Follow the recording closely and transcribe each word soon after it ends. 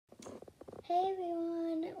Hey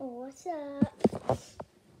everyone, what's up?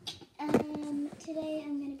 Today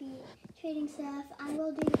I'm going to be trading stuff. I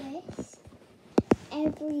will do this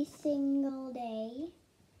every single day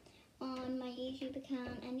on my YouTube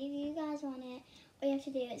account, and if you guys want it, all you have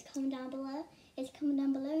to do is comment down below.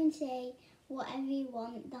 And say whatever you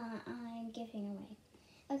want that I'm giving away.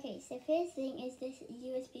 Okay, so first thing is this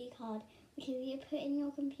USB card, which if you put in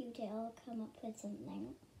your computer, it'll come up with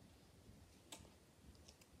something.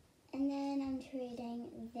 And then I'm trading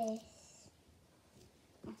this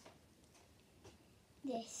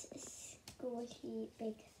squishy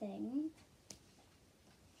big thing.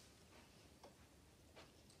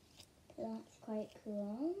 So that's quite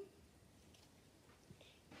cool.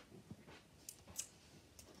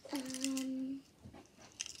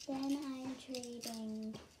 Then I'm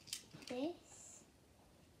trading this.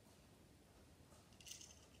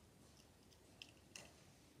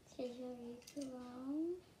 This is very cool.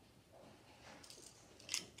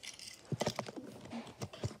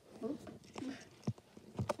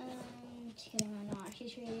 Just kidding, I'm not actually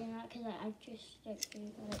trading that because I just don't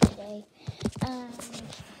really got it today.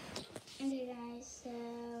 Okay guys, so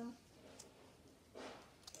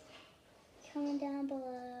comment down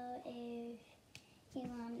below if you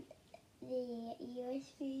want the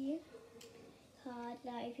USB card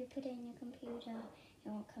that if you put it in your computer, it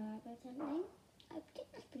won't come up with something. I think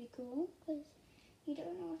that's pretty cool because you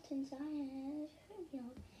don't know what's inside. It's